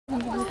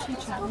vidéo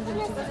Twitch.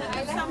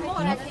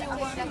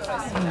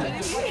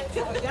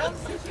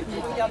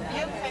 Regarde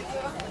bien.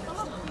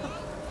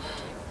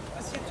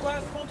 Assieds-toi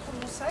contre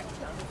mon sac.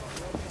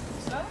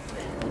 Ça.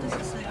 Tu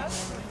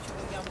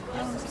regardes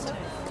bien comme ça.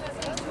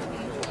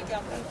 Tu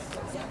regardes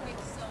bien.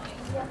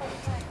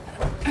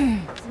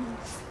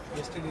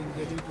 Yesterday in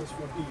Delhi it was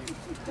 48.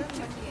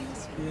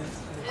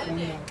 Yes.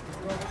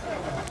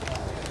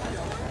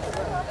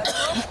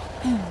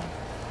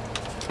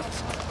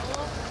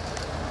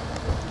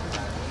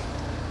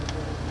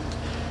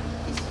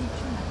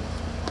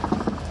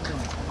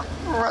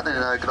 Alright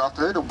then, good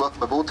afternoon and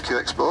welcome aboard the Q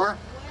Explorer.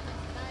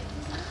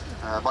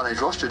 My name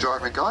is Ross, your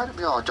driver and guide, and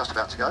we are just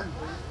about to go.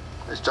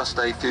 There's just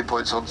a few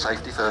points on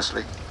safety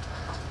firstly.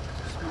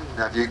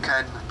 Now if you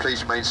can,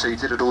 please remain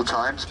seated at all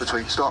times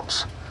between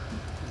stops.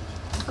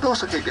 And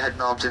also keep your head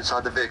and arms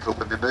inside the vehicle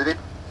when we're moving,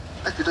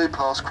 as we do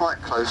pass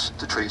quite close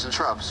to trees and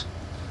shrubs.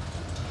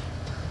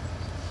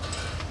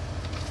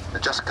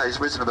 And just in case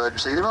there is an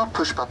emergency, there are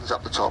push buttons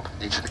up the top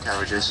in each of the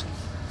carriages.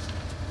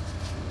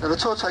 Now the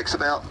tour takes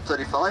about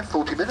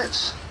 35-40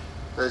 minutes.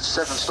 There's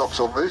 7 stops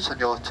en route and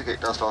your ticket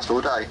does last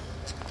all day.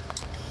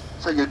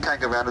 So you can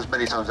go around as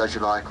many times as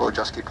you like or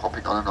just keep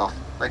hopping on and off.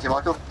 Thank you,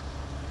 Michael.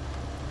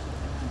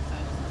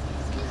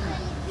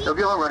 Now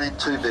we are running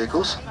 2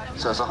 vehicles,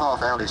 so it's a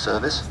half-hourly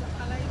service.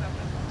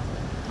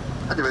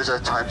 And there is a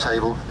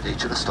timetable at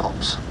each of the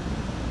stops.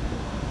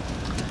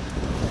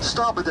 To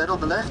start with then, on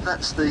the left,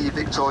 that's the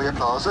Victoria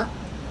Plaza.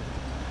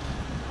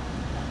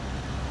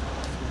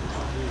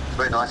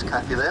 Very nice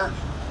cafe there.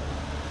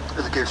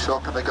 There's a gift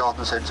shop and a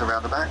garden centre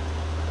around the back.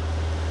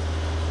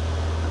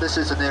 And this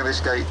is the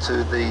nearest gate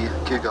to the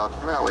Kew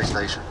Garden railway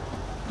station.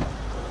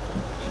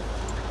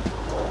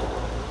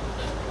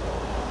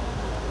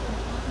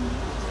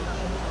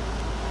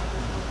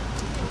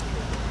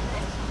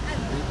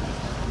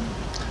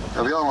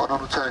 Now we are on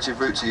an alternative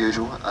route to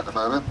usual at the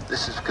moment.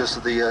 This is because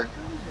of the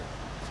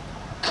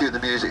Kew the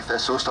Music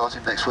Festival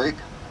starting next week.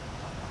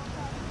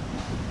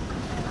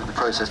 In the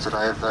process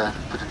today of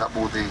putting up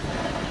all the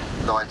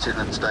lighting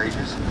and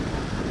stages.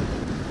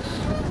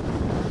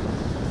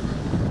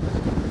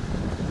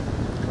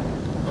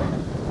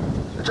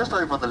 Just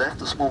over on the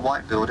left, a small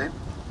white building,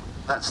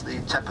 that's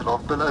the Temple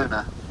of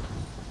Bellona.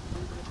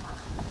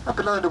 Now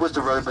Bellona was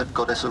the Roman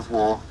goddess of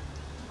war,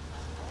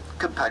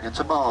 companion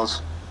to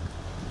Mars.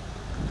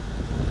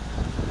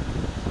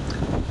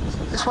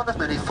 It's one of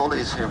many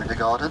follies here in the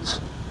gardens,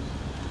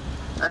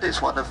 and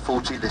it's one of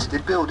 40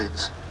 listed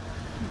buildings.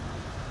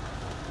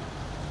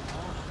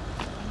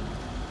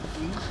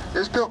 It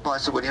was built by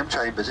Sir William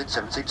Chambers in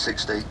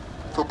 1760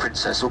 for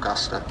Princess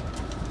Augusta.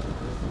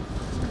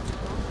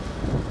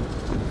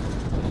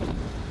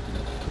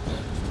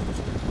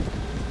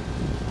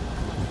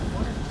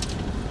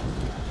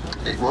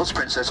 It was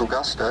Princess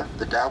Augusta,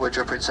 the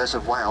Dowager Princess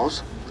of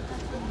Wales,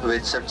 who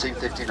in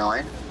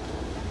 1759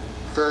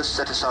 first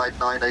set aside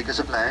 9 acres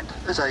of land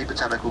as a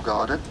botanical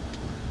garden,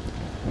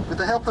 with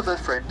the help of her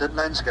friend and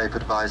landscape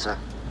advisor,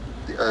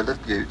 the Earl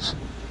of Bute.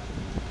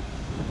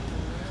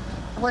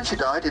 And when she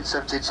died in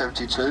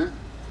 1772,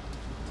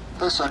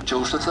 her son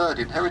George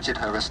III inherited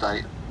her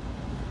estate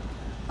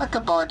and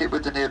combined it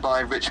with the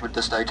nearby Richmond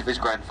estate of his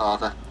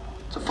grandfather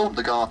to form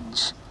the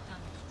gardens,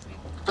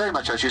 very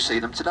much as you see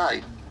them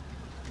today.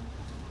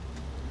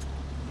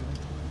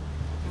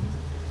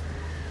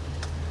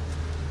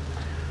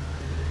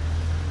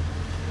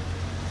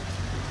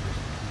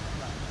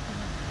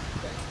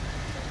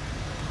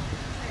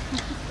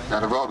 Now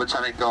the Royal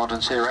Botanic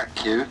Gardens here at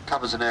Kew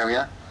covers an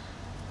area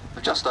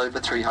of just over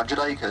 300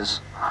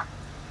 acres.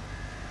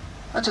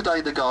 And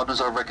today the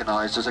gardens are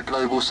recognised as a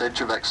global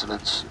centre of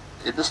excellence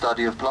in the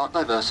study of plant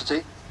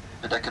diversity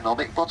and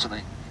economic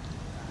botany.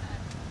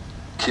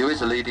 Kew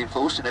is a leading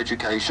force in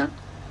education,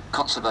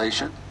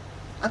 conservation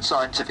and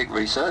scientific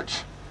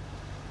research,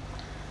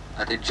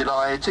 and in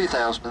July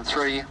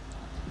 2003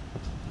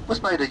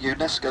 was made a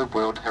UNESCO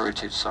World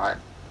Heritage Site.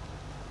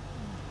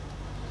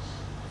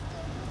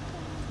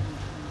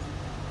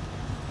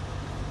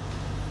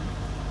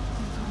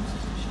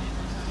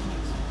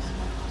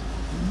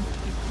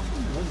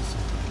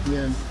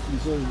 Yeah,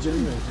 it's all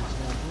generated.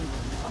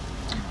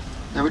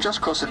 Now we're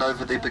just crossing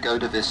over the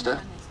Pagoda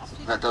Vista.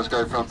 That does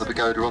go from the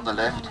pagoda on the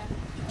left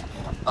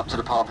up to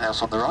the Palm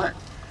House on the right.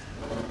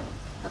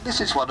 And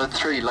this is one of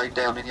 3 laid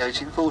down in the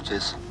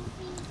 1840s,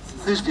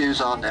 whose views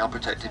are now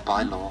protected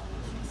by law.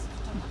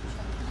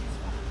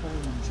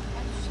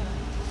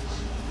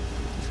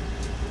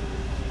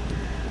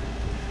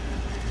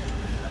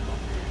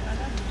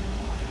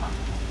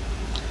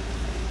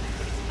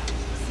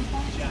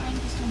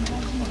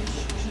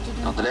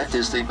 On the left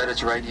is the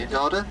Mediterranean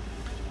Garden,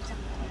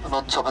 and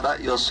on top of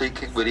that you'll see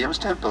King William's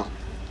Temple.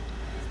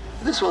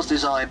 This was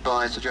designed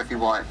by Sir Geoffrey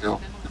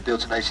Whiteville and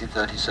built in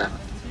 1837.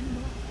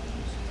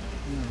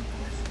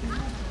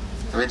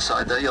 Now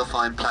inside there you'll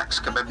find plaques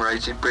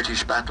commemorating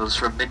British battles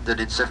from Minden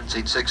in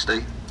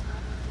 1760,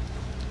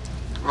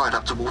 right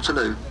up to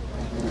Waterloo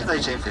in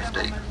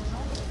 1850.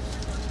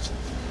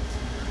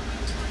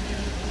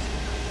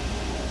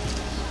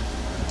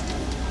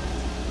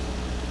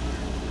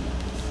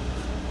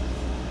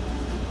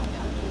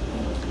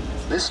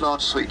 This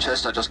large sweet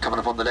chestnut just coming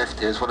up on the left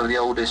here is one of the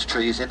oldest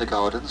trees in the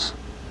gardens.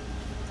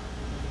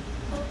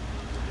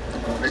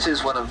 It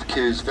is one of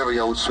Kew's very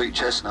old sweet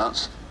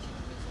chestnuts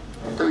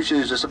that was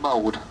used as a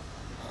mould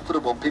for the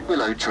Whomping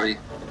Willow tree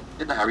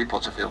in the Harry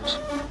Potter films.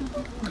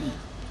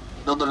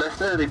 And on the left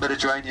there, the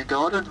Mediterranean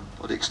garden,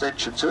 or the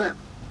extension to it.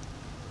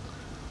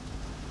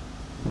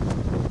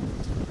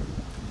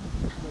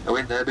 Now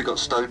in there we've got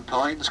stone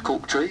pines,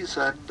 cork trees,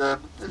 and there's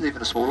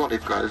even a small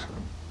olive grove.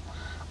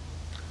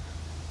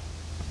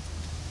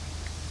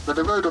 Now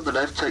the road on the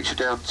left takes you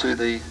down to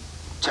the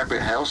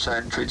temperate house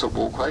and treetop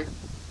walkway.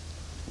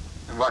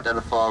 And right down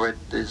the far end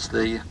is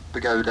the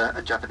pagoda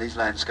and Japanese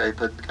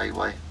landscape and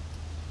gateway.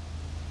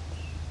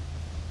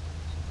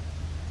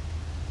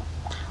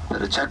 Now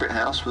the temperate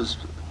house was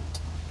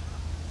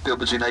built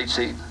between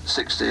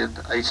 1860 and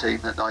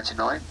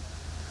 1899.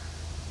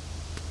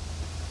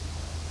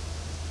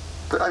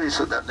 But only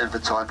took that length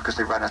of time because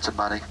they ran out of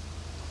money.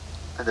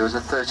 And there was a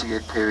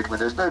 30-year period when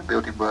there was no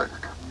building work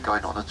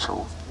going on at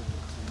all.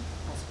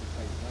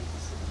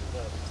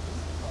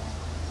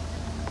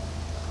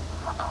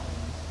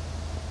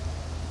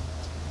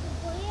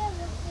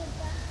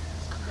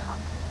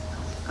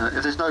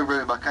 If there's no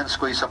room, I can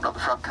squeeze something up the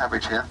front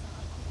carriage here.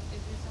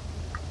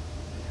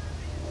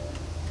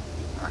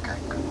 Okay,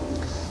 good.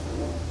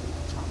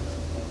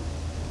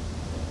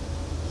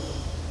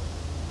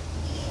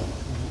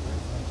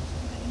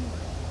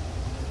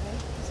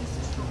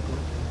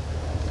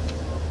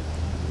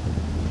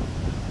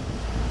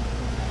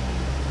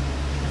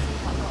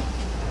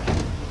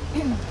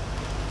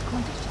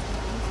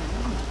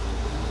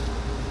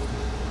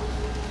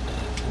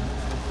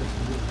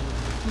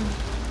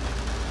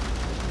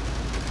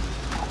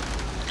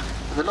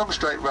 The long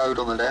straight road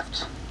on the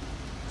left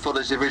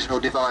follows the original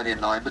dividing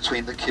line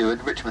between the Kew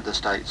and Richmond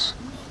estates.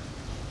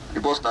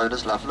 It was known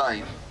as Love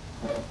Lane.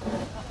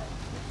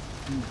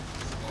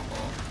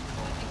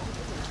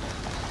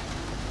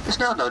 It's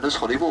now known as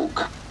Holly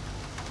Walk.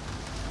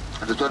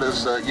 And as well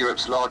as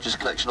Europe's largest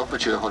collection of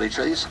mature holly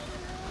trees,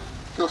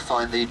 you'll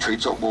find the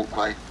treetop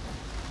walkway.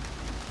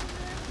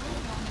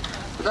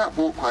 But that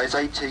walkway is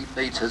 18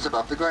 metres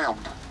above the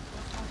ground.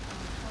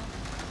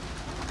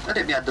 And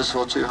it meanders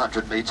for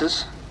 200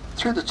 metres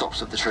through the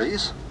tops of the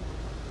trees.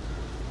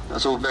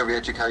 That's all very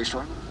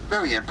educational,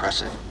 very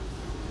impressive.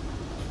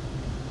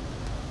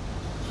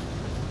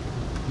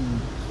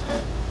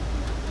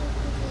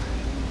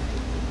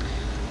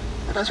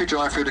 And as we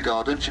drive through the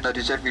gardens, you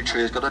notice every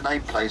tree has got a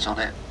nameplate on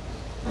it.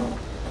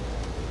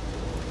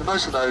 And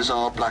most of those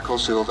are black or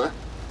silver,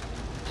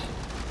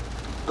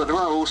 but there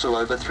are also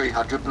over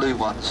 300 blue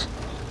ones.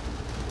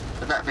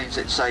 And that means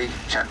it's a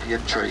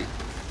champion tree,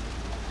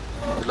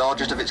 the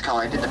largest of its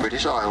kind in the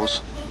British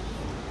Isles.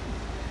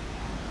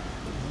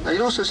 Now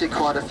you'll also see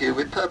quite a few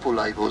with purple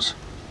labels.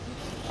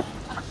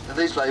 And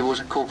these labels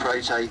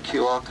incorporate a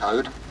QR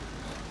code.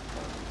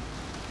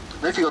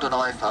 And if you've got an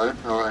iPhone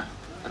or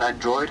an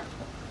Android,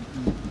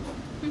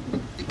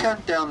 you can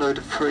download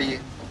a free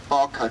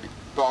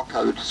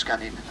barcode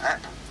scanning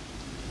app.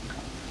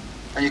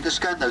 And you can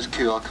scan those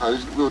QR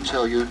codes and it will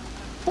tell you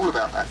all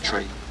about that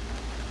tree.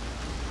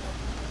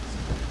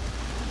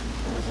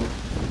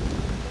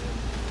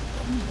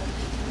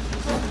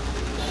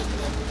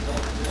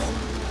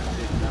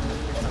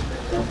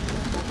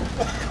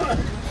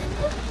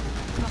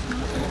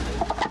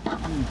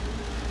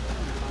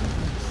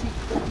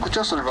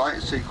 Just on the right,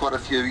 you see quite a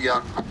few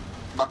young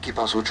monkey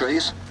puzzle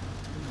trees.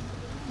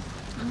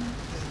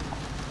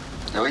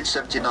 Now in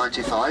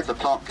 1795, a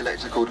plant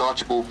collector called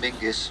Archibald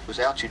Mingus was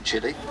out in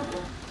Chile.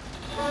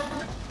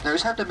 Now he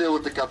was having a meal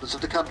with the governors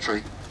of the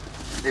country.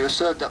 He was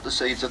served up the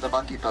seeds of the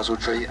monkey puzzle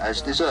tree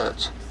as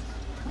dessert.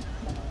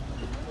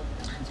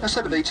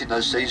 Instead of eating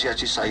those seeds, he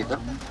actually saved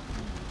them,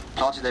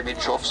 planted them in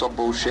troughs on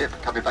board ship,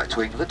 coming back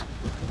to England.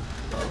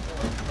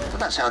 And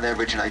that's how they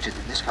originated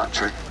in this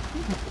country.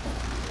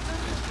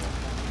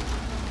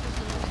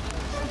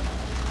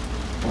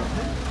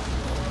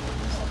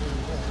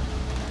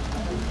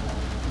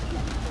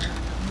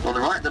 On the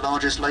right, the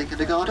largest lake in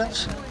the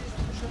gardens,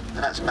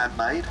 and that's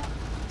man-made,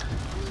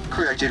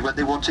 created when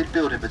they wanted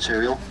building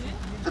material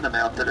for the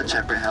mound that a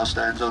temperate house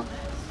stands on.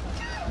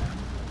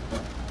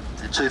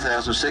 In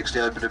 2006 they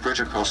opened a bridge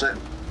across it,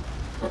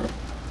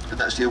 and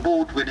that's the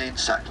award-winning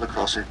Sackler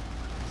Crossing.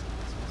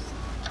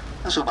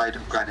 That's all made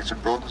of granite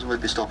and bronze, and we'll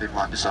be stopping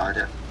right beside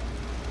it.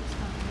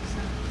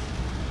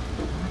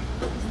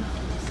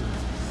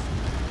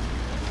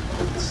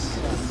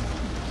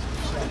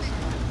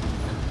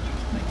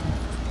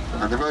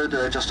 And the road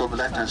just on the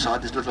left hand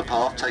side, this little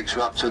path takes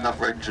you up to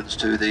another entrance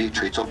to the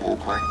treetop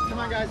walkway. Come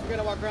on guys, we're going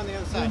to walk around the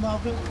other side. You might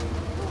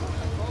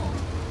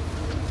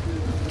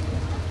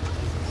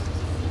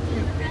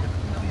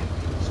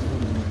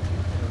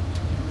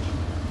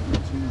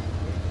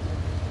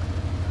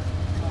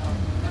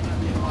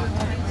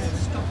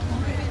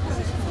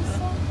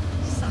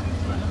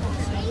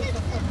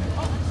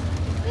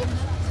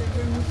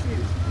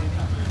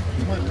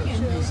put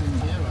these in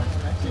here, I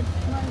reckon.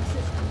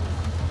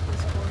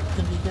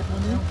 Can we get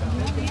one in?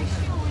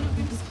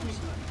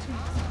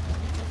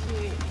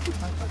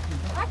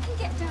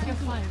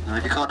 Now,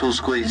 if you can't all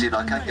squeeze in,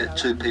 I can get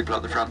two people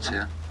up the front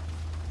here.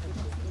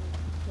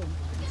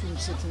 You can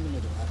sit in the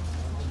middle.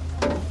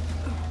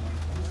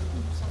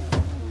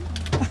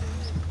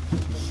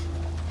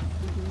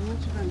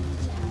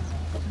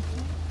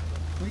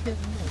 We get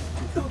in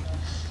there.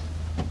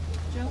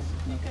 Jill,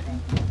 you get in.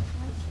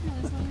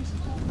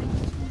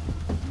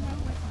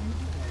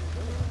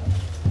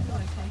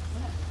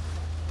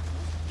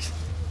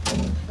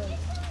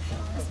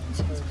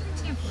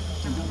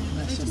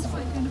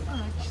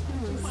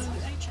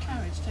 Each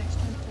carriage takes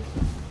 20.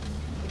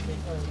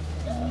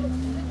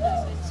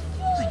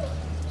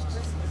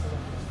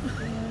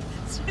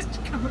 It's just to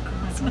come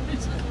across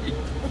loads of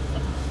people.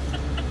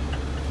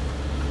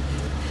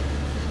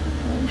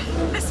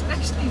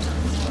 Especially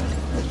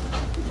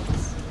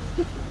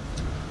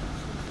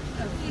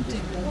you do.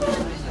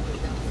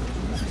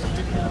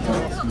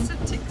 Lots of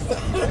ticks.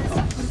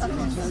 I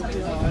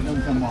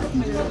don't come off.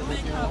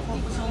 Big up what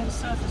was on the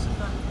surface of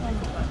that pond.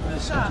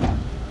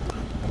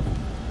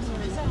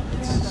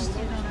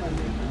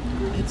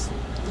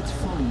 It's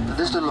fun. Now,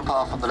 this little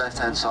path on the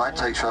left-hand side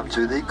takes you up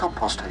to the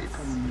compost heap.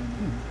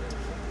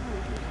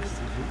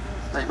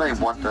 Now, you may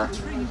wonder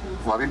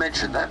why we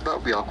mentioned that,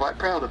 but we are quite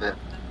proud of it.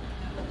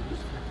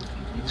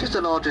 This is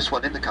the largest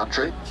one in the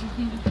country,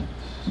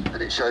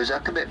 and it shows our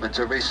commitment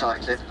to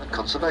recycling and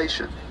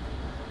conservation.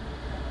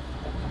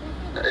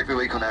 Now, every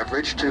week on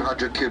average,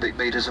 200 cubic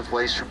metres of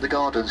waste from the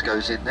gardens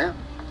goes in there,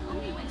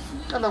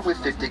 along with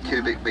 50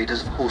 cubic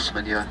metres of horse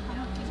manure,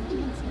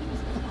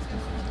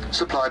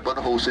 supplied by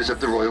the horses of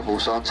the Royal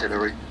Horse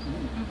Artillery.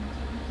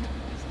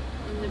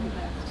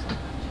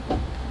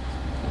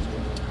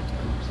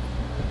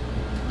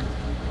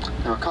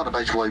 Now, I can't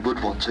imagine why you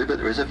would want to, but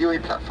there is a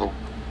viewing platform.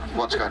 You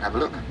want to go and have a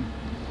look.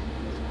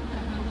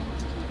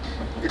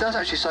 It does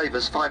actually save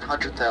us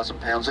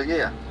 £500,000 a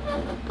year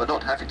by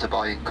not having to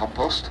buy in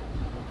compost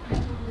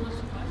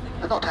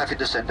and not having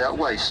to send out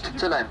waste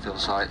to landfill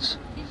sites.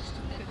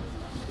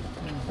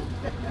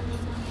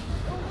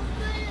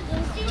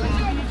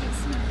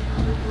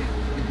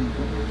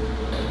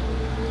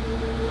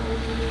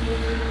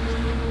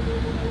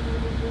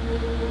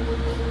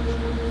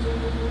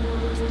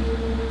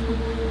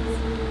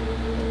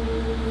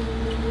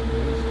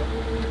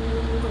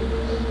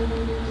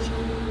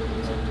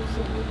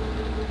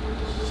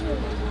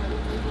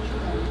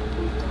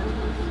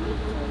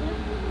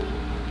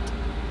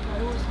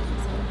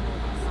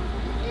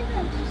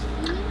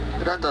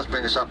 But that does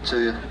bring us up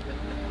to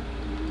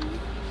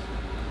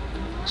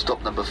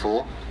stop number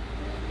 4.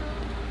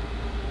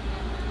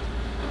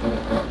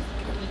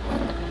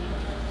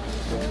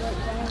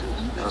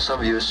 Now, some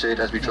of you will see it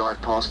as we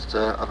drive past,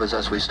 others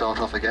as we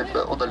start off again,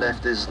 but on the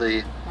left is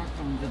the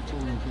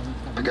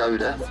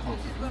pagoda.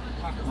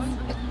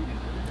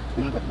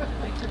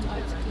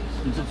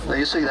 Now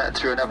you see that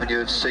through an avenue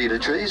of cedar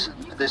trees.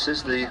 This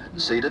is the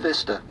cedar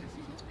vista.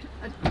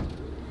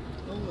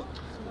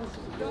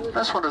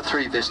 That's one of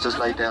 3 vistas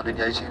laid down in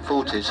the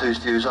 1840s, whose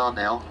views are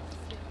now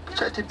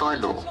protected by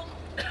law.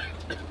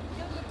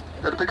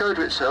 Now, the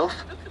pagoda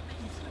itself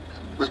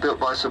was built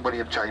by Sir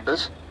William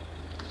Chambers,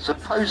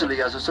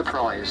 supposedly as a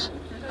surprise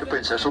for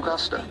Princess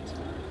Augusta.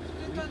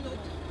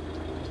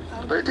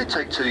 But it did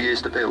take 2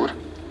 years to build,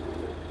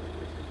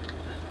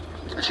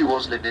 and she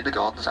was living in the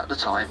gardens at the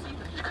time.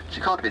 She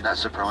can't have been that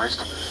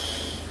surprised.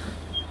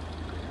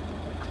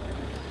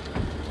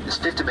 It's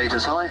 50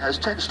 metres high, has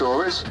 10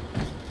 stories,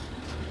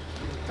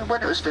 and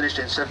when it was finished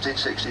in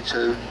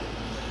 1762,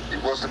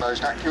 it was the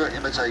most accurate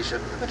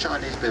imitation of a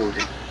Chinese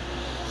building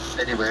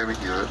anywhere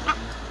in Europe.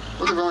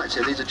 On the right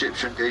here, these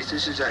Egyptian geese,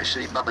 this is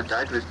actually mum and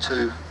dad with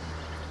 2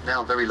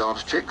 now very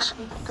large chicks.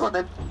 Come on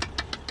then.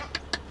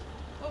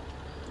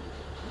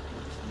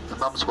 The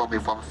mum's one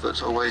with 1 foot,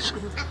 so always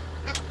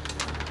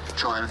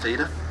try and feed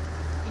her.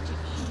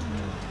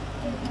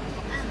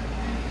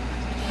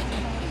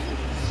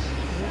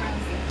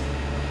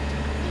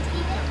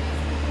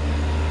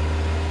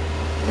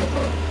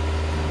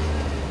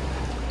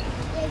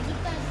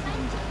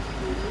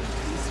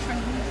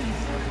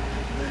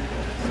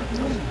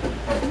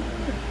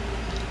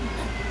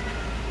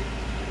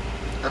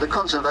 Now the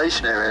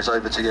conservation area is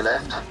over to your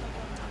left.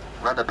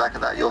 Around the back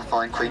of that you'll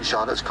find Queen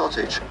Charlotte's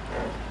cottage.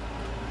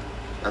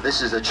 Now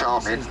this is a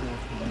charming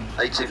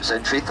 18th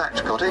century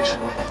thatched cottage,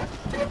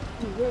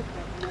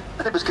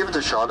 and it was given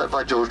to Charlotte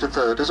by George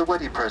III as a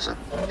wedding present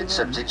in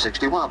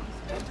 1761.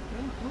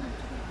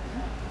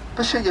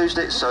 But she used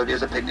it solely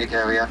as a picnic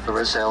area for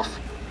herself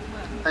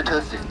and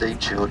her 15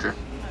 children.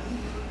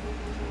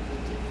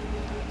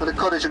 Now the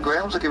cottage and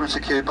grounds are given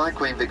secure by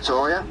Queen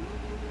Victoria,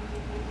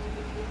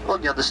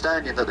 on the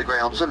understanding that the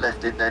grounds are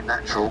left in their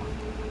natural,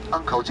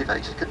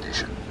 uncultivated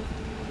condition.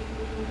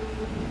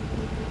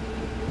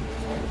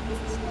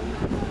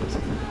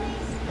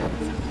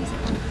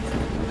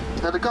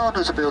 Now the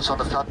gardens are built on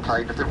the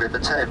floodplain of the River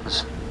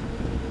Thames.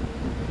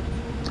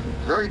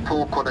 Very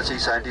poor quality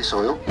sandy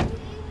soil,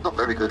 not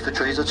very good for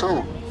trees at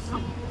all.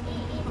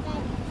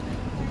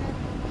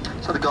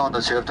 So the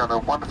gardeners here have done a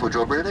wonderful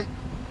job really.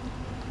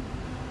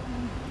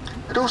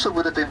 It also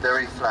would have been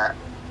very flat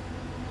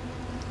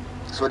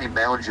So any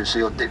mounds you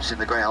see or dips in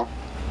the ground,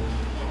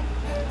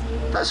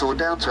 that's all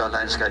down to our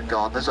landscape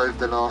gardeners over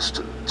the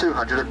last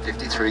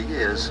 253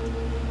 years.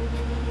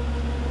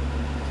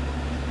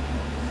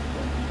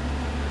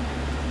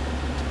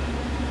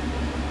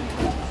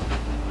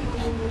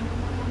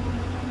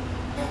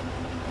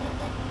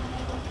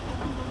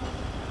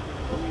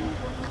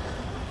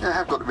 Now I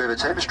have got the River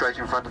Thames straight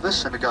in front of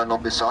us, and we're going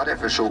along beside it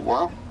for a short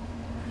while.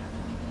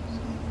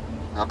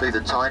 I believe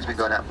the tide's been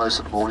going out most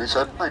of the morning,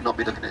 so it may not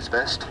be looking its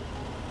best.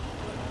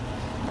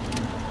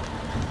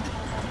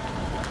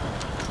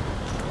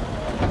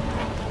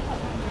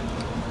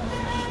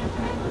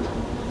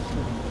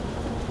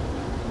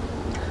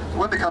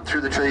 When we come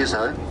through the trees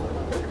though,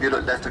 if you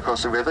look left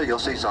across the river, you'll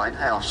see Zion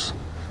House,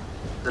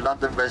 the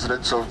London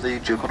residence of the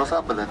Duke of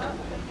Northumberland.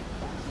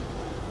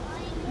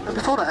 And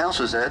before the house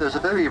was there was a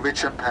very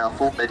rich and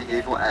powerful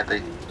medieval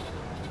abbey,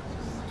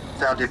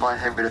 founded by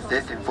Henry V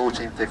in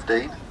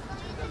 1415,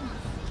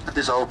 and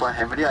dissolved by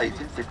Henry VIII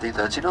in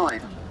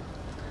 1539.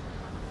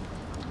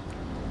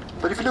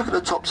 But if you look at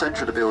the top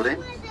centre of the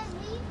building,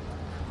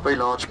 very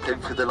large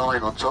plinth with the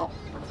lion on top.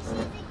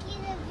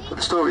 But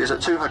the story is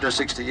that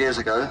 260 years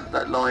ago,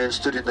 that lion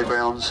stood in the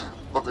grounds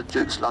of the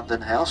Duke's London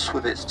house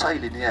with its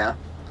tail in the air,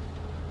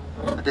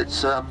 and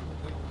its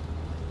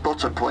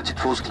bottom pointed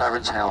towards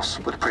Clarence House,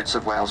 where the Prince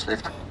of Wales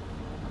lived.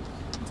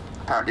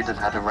 Apparently they'd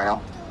had a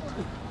row.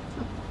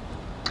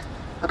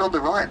 And on the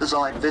right, the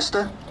Zion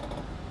Vista,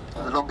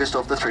 the longest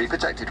of the three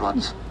protected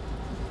ones.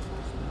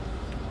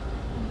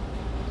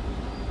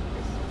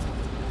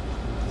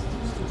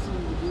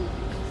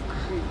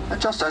 And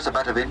just as a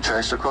matter of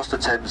interest, across the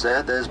Thames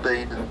there's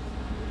been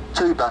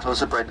 2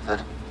 battles of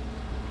Brentford.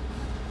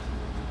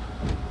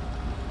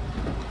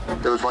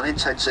 There was one in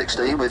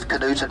 1016 with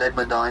Canute and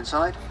Edmund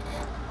Ironside,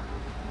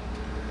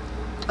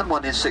 and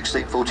one in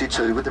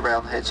 1642 with the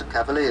Roundheads and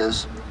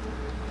Cavaliers,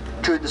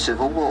 during the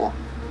Civil War.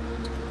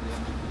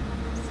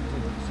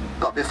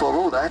 But before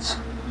all that,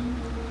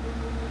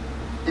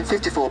 in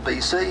 54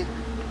 BC,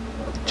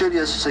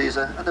 Julius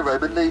Caesar and the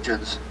Roman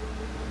legions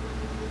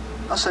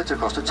are set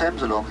across the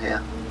Thames along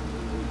here.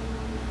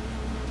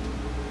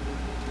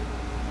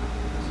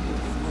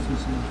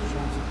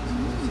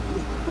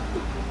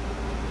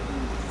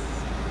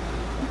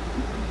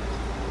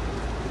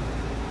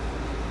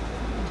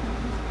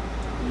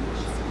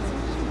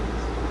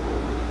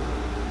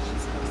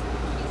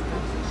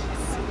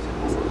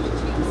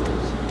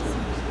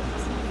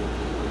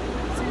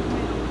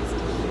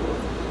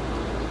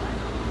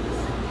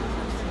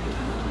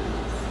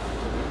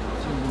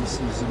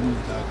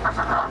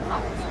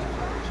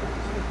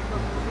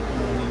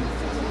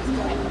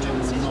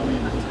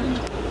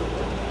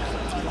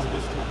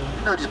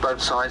 Notice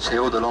both sides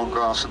here, all the long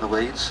grass and the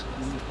weeds.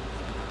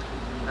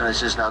 And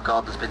this is now a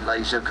garden that's been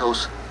lazy, of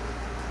course.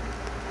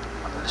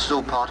 This is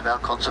all part of our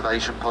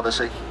conservation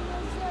policy.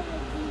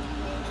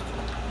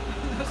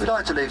 We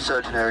like to leave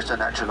certain areas to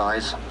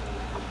naturalise.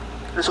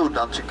 It's all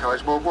done to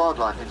encourage more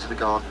wildlife into the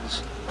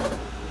gardens.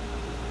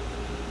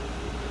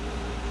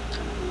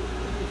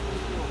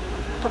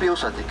 But we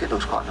also think it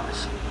looks quite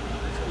nice.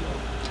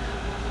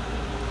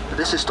 But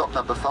this is stop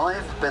number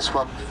 5, best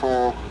one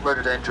for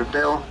Rhododendron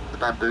Dell, the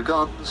Bamboo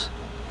Gardens,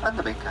 and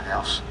the Minka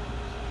House.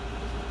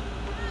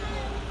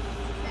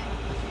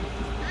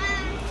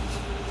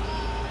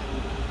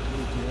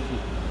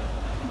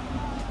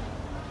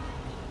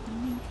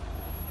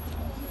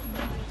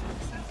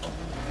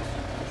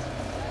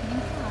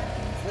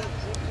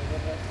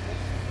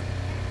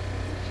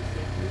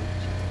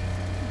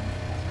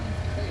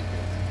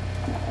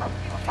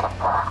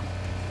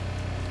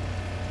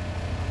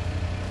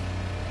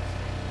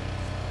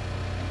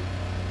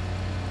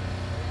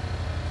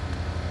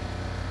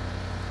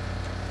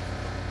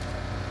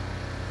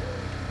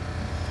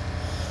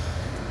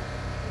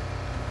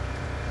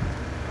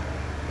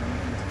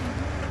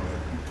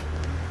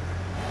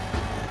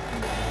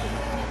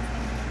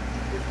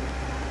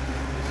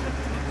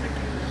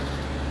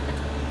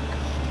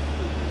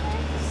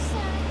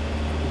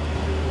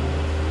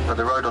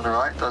 The road on the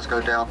right does go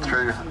down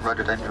through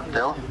Rhododendron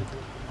Dell.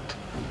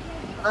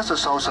 And that's the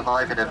sole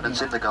surviving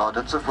evidence in the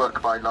gardens of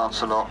work by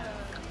Lancelot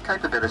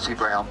Capability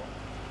Brown,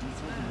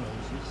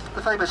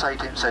 the famous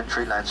 18th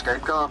century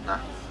landscape gardener.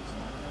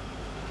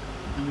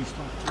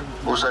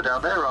 Also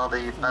down there are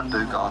the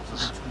bamboo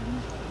gardens,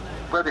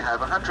 where we have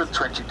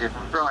 120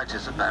 different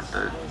varieties of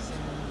bamboo.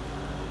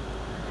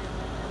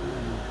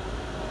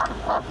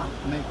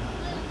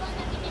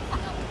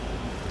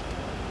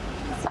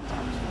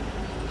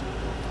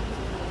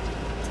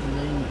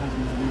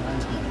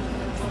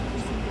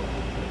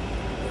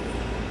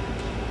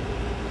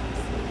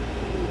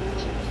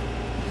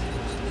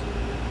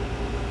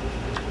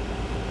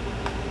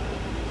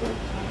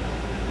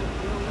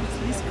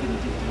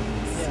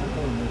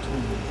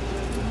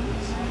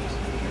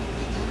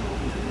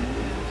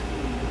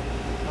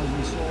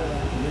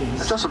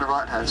 And just on the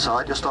right hand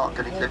side you'll start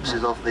getting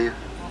glimpses of the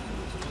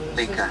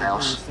Minka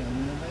House.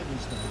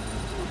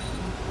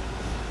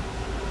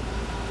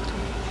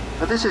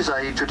 Now this is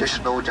a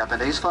traditional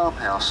Japanese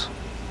farmhouse,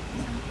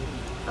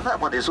 and that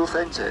one is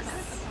authentic.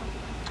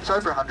 It's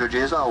over 100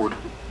 years old.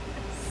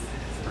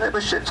 And it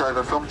was shipped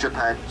over from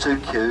Japan to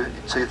Kew in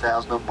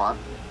 2001,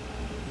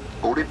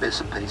 all in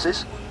bits and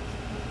pieces,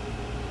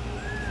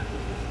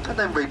 and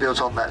then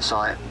rebuilt on that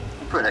site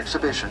for an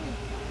exhibition.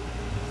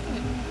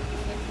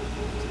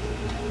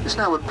 It's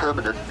now a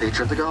permanent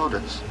feature of the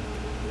gardens.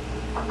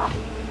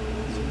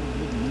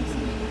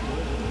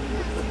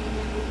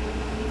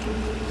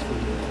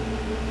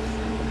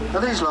 Now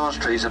these large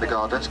trees in the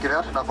gardens give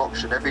out enough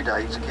oxygen every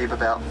day to keep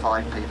about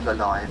 5 people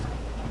alive.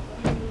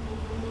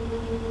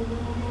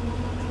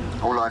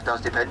 All life does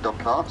depend on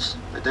plants.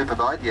 They do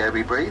provide the air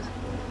we breathe.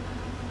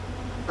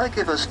 They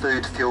give us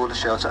food, fuel,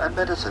 shelter and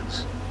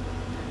medicines.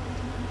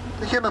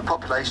 The human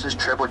population has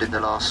trebled in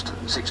the last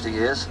 60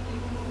 years,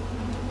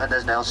 and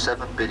there's now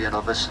 7 billion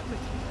of us.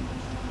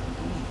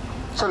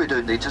 So we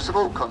do need to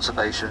support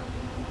conservation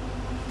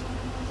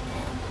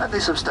and the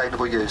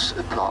sustainable use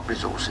of plant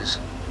resources.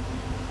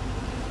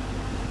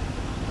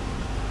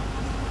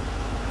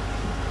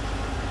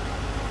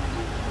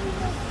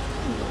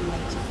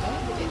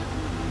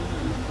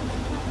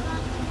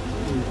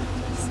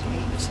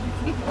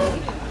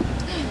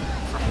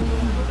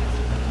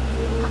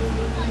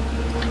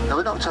 Now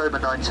in October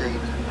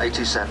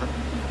 1987,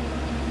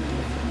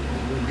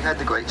 we had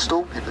the Great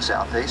Storm in the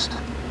southeast,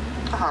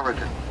 a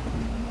hurricane.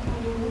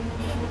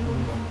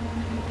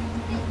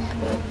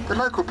 The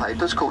local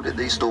papers called it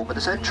the storm of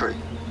the century,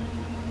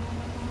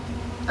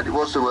 and it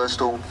was the worst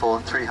storm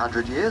for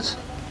 300 years.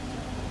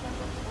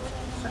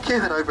 Kew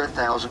had over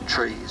 1,000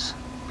 trees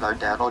blown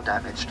down or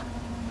damaged.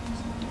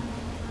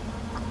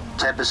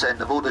 10%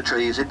 of all the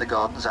trees in the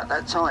gardens at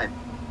that time.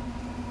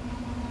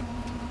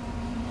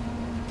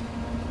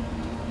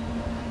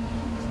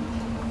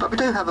 But we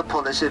do have a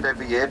policy of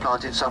every year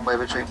planting somewhere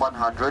between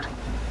 100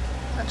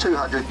 and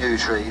 200 new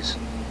trees.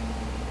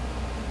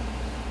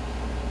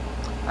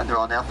 And there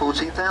are now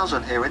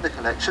 14,000 here in the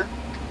collection.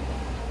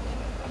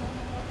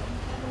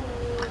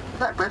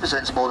 That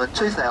represents more than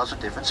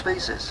 2,000 different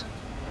species.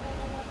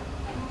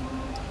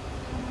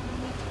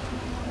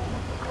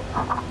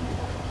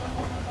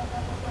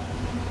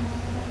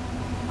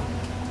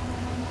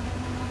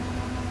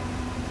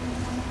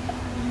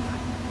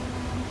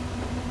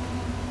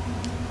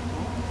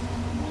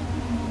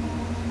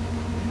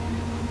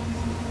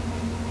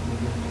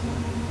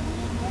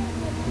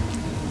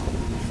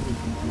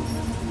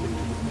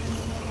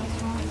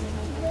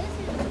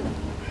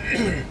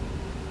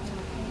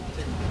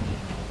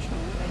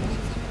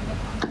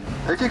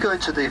 If you go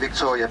into the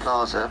Victoria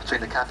Plaza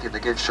between the cafe and the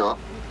gift shop,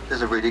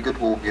 there's a really good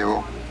wall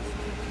mural.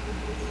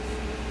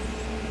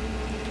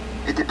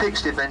 It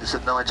depicts the events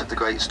of the night of the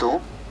Great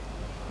Storm,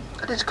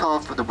 and it's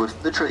carved from the wood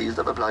from the trees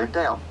that were blown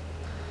down.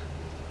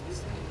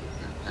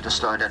 I'm just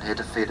slowing down here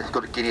to feed it. It's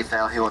got a guinea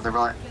fowl here on the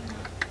right.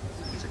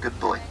 It's a good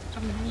boy.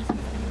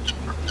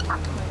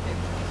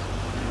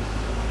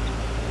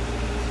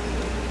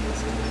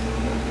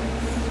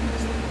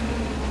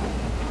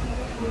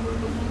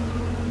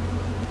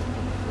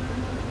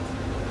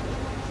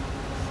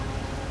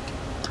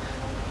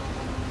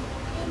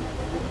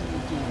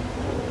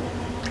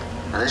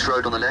 Now this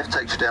road on the left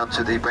takes you down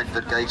to the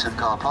Brentford Gate and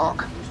car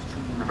park,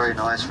 a very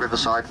nice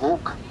riverside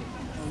walk.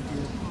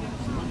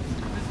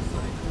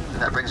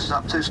 And that brings us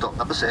up to stop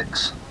number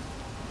 6.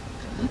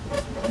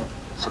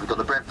 So we've got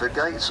the Brentford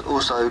Gates,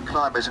 also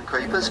climbers and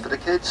creepers for the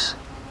kids,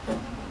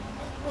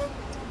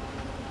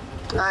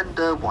 and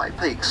White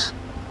Peaks,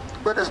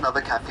 where there's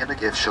another cafe and a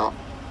gift shop.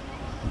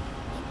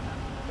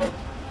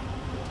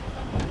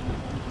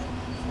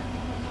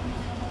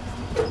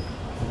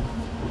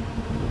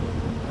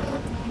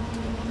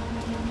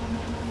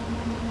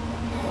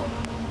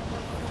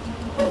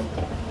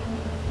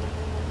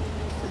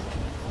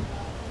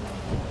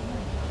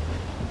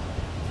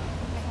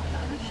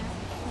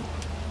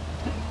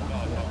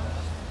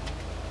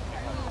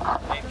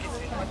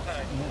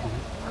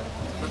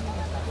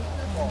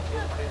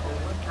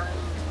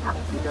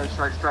 You go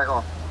straight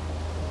off.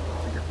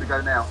 We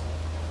go now.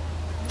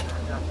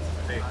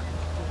 It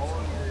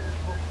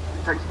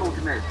takes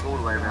 40 minutes all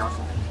the way around.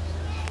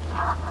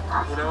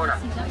 Una hora.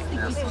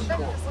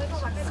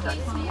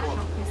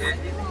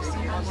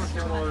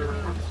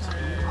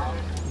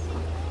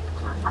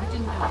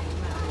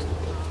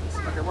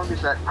 Okay, one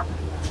sec.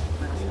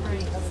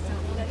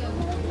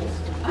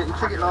 Get your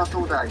ticket last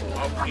all day.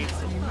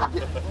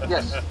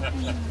 Yes.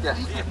 Yes.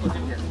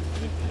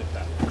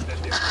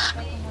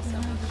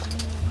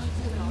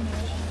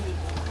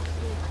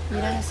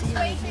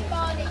 Squeezing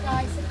barley,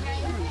 guys, okay?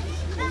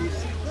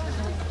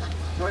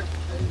 Sorry?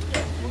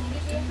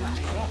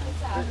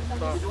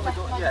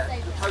 Yeah,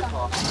 the toe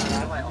pass.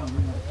 Wait on.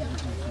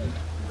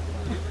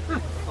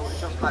 Oh, it's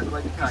just back the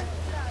way you came.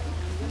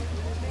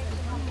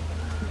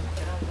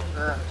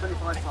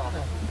 25 past.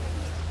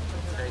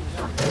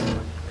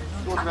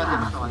 Doors around the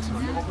other side,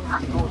 sorry.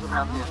 Doors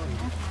around here.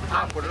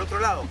 Ah, por el otro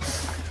lado.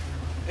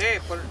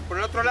 Por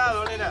el otro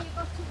lado, nena.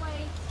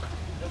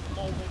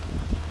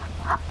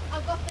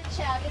 I've got the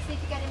chair, I just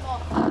need to get him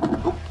off.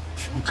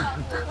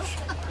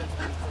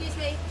 Excuse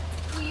me,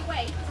 will you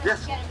wait?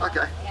 Yes,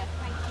 okay. Yeah,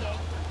 thank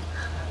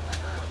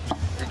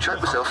you.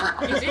 Choked myself.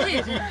 You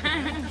did.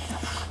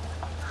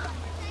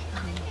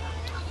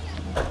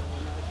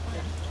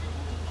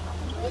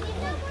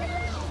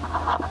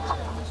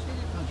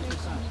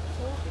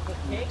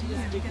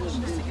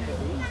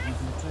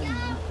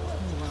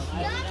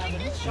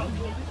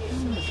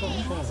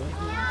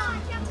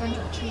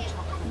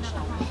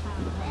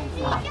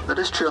 Now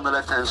this tree on the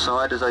left-hand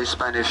side is a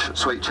Spanish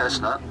sweet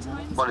chestnut,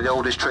 one of the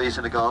oldest trees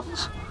in the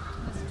gardens.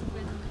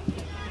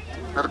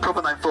 Now the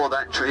proper name for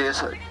that tree is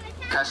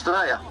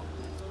castanea.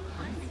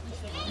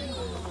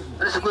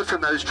 And it's a wood from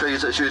those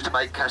trees that's used to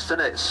make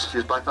castanets,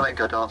 used by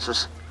flamenco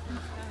dancers.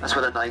 That's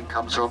where the name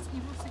comes from.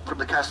 From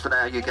the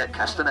castanea you get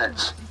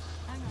castanets.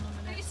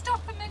 Will you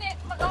stop a minute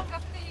longer,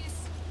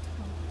 please?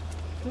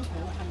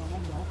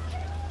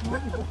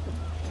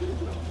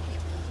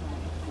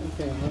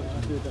 Okay,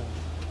 I'll do that.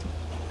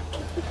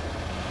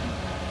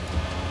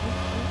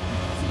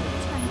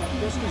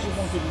 Just because you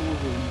wanted more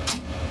room.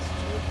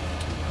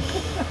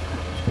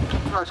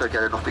 Right, okay,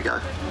 then off we go.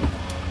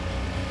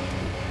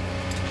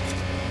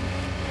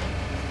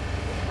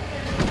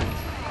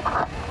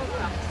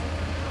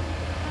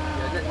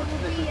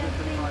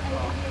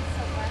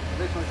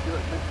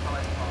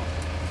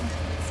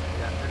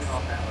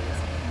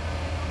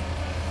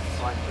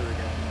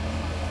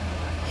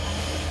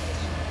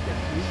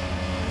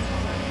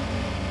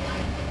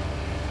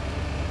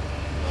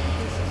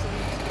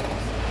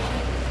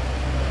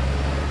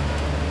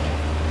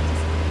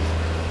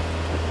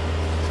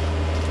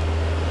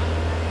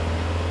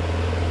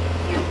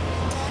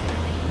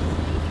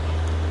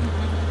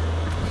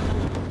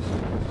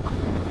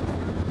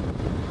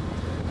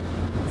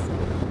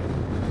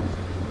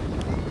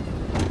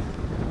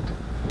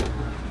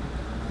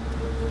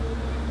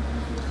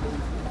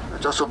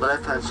 Just on the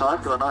left-hand side,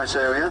 we've got a nice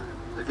area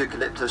of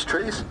eucalyptus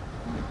trees.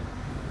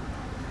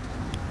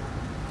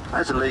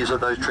 There's the leaves of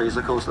those trees,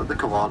 of course, that the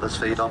koalas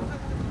feed on.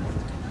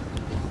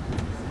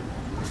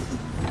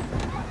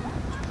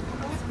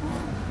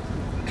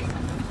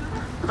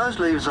 And those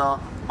leaves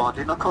are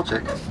mildly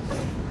narcotic,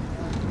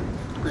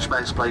 which may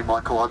explain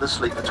why koalas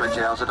sleep for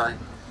 20 hours a day.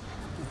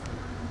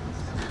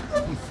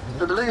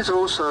 And the leaves are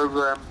also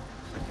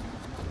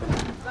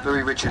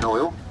very rich in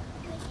oil.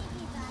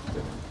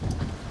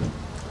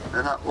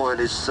 And that oil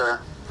is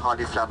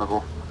highly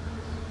flammable.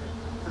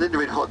 And then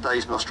during hot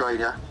days in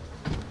Australia,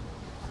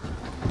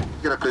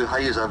 you get a blue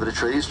haze over the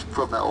trees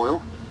from that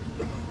oil.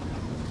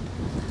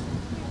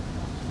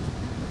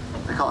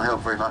 They can't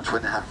help very much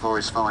when they have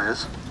forest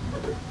fires.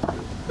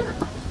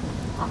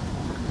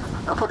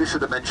 I probably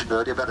should have mentioned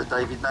earlier about the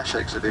David Nash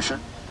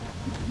exhibition.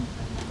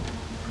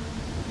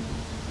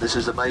 This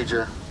is a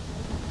major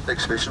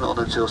exhibition on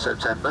until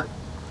September.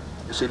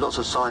 You see lots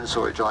of signs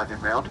for it driving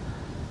around.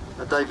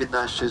 Now, David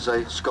Nash is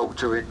a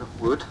sculptor in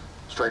wood,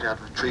 straight out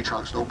of tree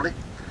trunks normally.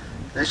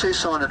 Now you see a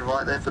sign on the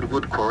right there for the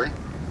wood quarry.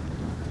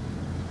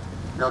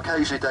 Now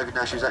occasionally David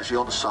Nash is actually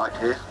on site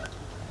here,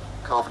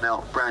 carving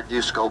out brand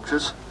new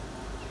sculptures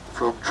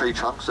from tree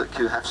trunks that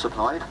Kew have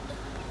supplied.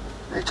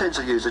 And he tends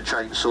to use a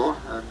chainsaw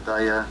and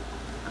an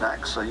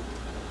axe, so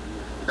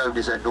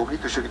nobody's there normally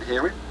because you can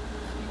hear it.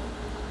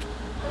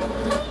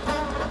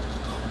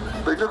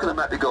 But if you look at the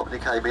map he got when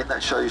he came in,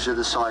 that shows you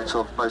the site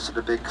of most of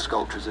the big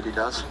sculptures that he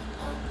does.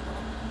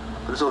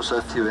 But there's also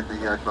a few in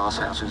the glass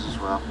houses as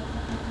well.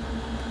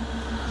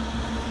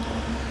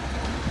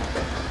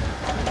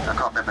 I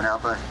can't remember now,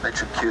 but I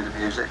mentioned Cue the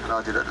music, and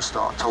I did at the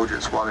start, told you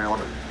it's why we're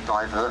on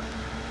Divert.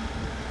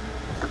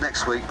 But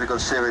next week we've got a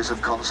series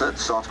of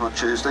concerts starting on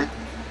Tuesday,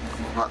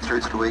 right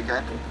through to the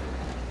weekend.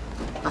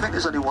 I think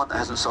there's only one that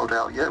hasn't sold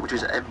out yet, which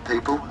is M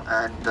People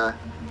and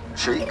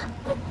Chic.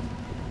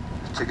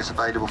 Tickets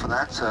available for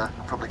that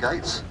from the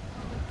gates.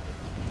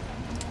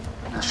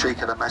 Now, Chic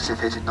had a massive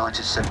hit in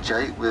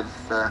 1978 with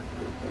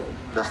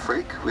Le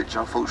Freak, which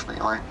unfortunately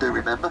I do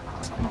remember.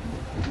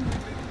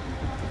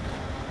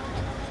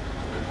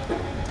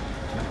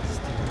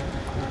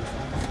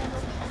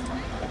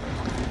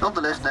 On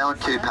the left now,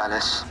 Kew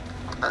Palace.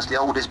 That's the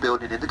oldest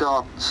building in the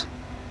gardens.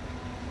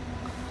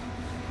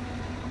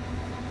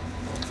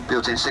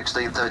 Built in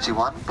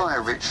 1631 by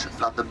a rich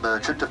London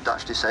merchant of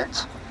Dutch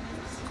descent,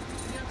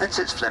 hence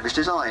its Flemish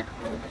design.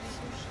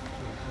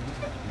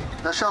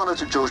 Now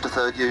Charlotte and George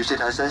III used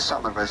it as their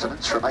summer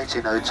residence from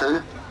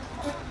 1802,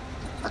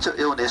 until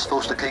illness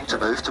forced the king to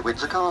move to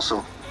Windsor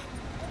Castle.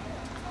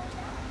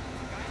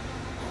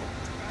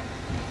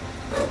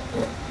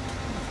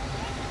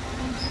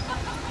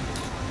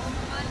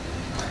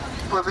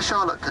 However,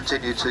 Charlotte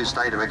continued to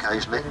stay there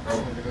occasionally,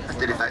 and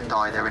did in fact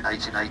die there in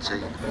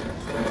 1818.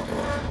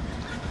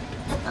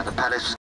 And the palace